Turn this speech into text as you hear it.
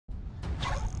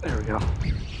There we go.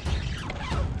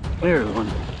 There's one.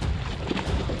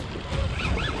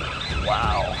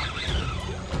 Wow.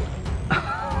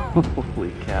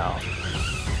 Holy cow.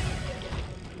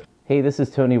 Hey, this is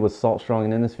Tony with Salt Strong,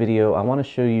 and in this video I want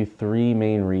to show you 3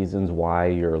 main reasons why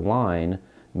your line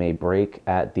may break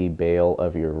at the bail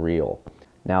of your reel.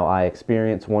 Now, I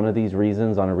experienced one of these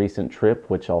reasons on a recent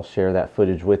trip, which I'll share that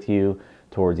footage with you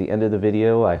towards the end of the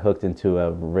video. I hooked into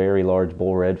a very large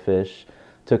bull redfish.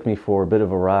 Took me for a bit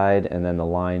of a ride, and then the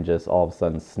line just all of a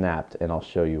sudden snapped, and I'll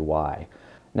show you why.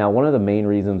 Now, one of the main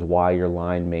reasons why your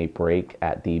line may break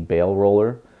at the bail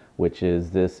roller, which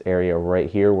is this area right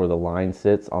here where the line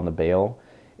sits on the bail,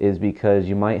 is because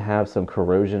you might have some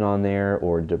corrosion on there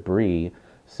or debris.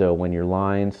 So when your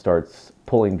line starts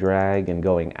pulling drag and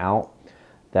going out,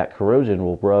 that corrosion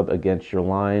will rub against your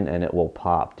line and it will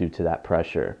pop due to that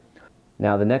pressure.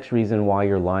 Now, the next reason why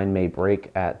your line may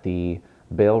break at the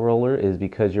bail roller is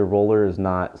because your roller is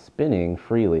not spinning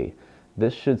freely.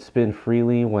 This should spin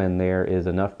freely when there is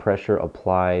enough pressure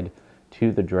applied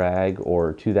to the drag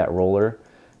or to that roller,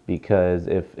 because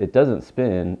if it doesn't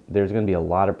spin, there's going to be a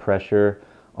lot of pressure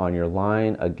on your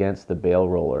line against the bail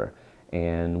roller,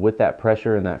 and with that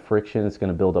pressure and that friction, it's going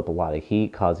to build up a lot of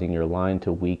heat, causing your line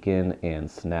to weaken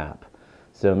and snap.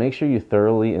 So make sure you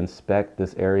thoroughly inspect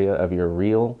this area of your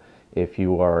reel if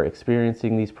you are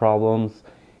experiencing these problems.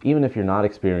 Even if you're not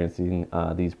experiencing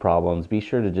these problems, be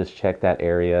sure to just check that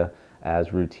area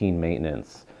as routine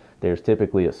maintenance. There's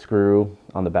typically a screw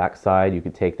on the back side. You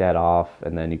can take that off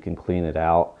and then you can clean it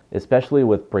out. Especially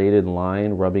with braided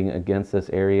line rubbing against this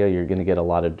area, you're going to get a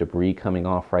lot of debris coming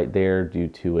off right there due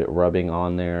to it rubbing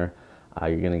on there.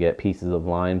 You're going to get pieces of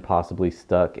line possibly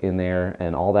stuck in there,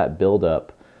 and all that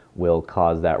buildup will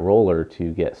cause that roller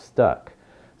to get stuck.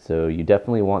 So you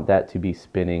definitely want that to be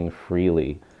spinning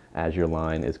freely as your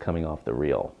line is coming off the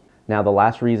reel. Now, the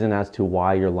last reason as to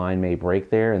why your line may break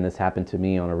there, and this happened to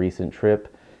me on a recent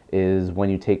trip, is when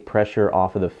you take pressure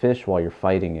off of the fish while you're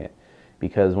fighting it.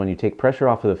 Because when you take pressure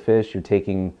off of the fish, you're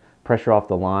taking pressure off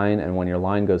the line, and when your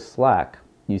line goes slack,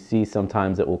 you see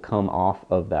sometimes it will come off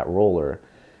of that roller.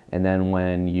 And then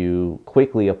when you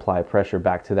quickly apply pressure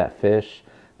back to that fish,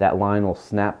 that line will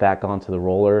snap back onto the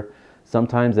roller.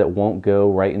 Sometimes it won't go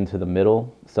right into the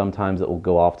middle. Sometimes it will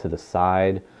go off to the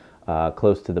side,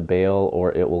 close to the bail,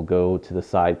 or it will go to the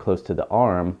side close to the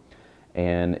arm,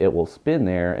 and it will spin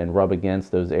there and rub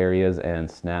against those areas and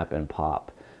snap and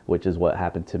pop, which is what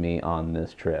happened to me on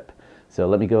this trip. So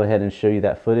let me go ahead and show you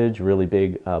that footage. Really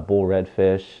big bull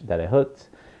redfish that I hooked,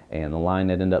 and the line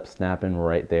that ended up snapping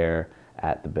right there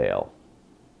at the bail.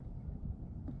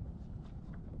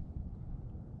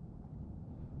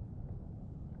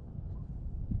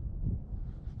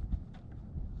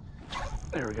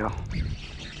 There we go.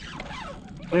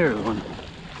 There's one.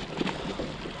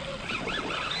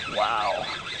 Wow.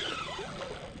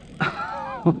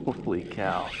 Holy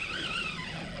cow.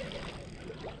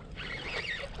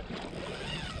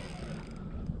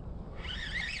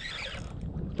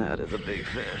 That is a big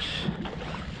fish.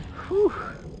 Whew.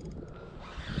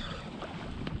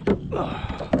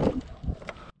 Oh. On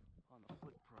the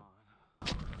flip prawn.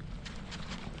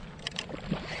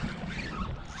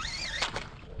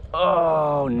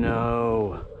 Oh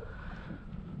no.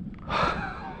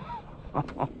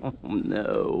 Oh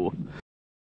no.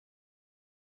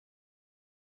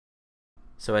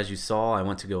 So as you saw, I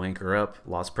went to go anchor up,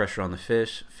 lost pressure on the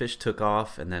fish, fish took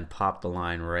off, and then popped the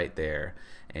line right there.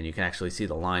 And you can actually see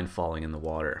the line falling in the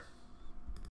water.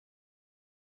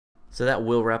 So that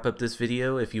will wrap up this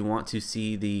video. If you want to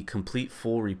see the complete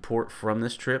full report from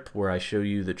this trip, where I show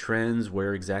you the trends,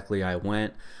 where exactly I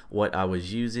went, what I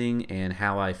was using, and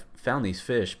how I found these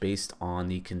fish based on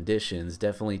the conditions,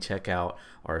 definitely check out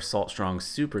our Salt Strong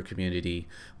Super community,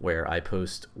 where I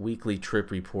post weekly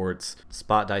trip reports,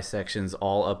 spot dissections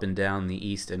all up and down the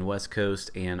East and West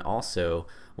Coast, and also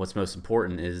what's most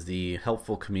important is the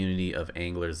helpful community of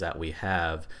anglers that we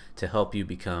have to help you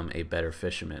become a better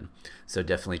fisherman. So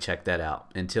definitely check that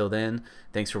out. Until then,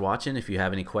 thanks for watching. If you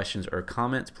have any questions or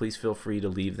comments, please feel free to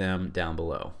leave them down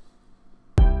below.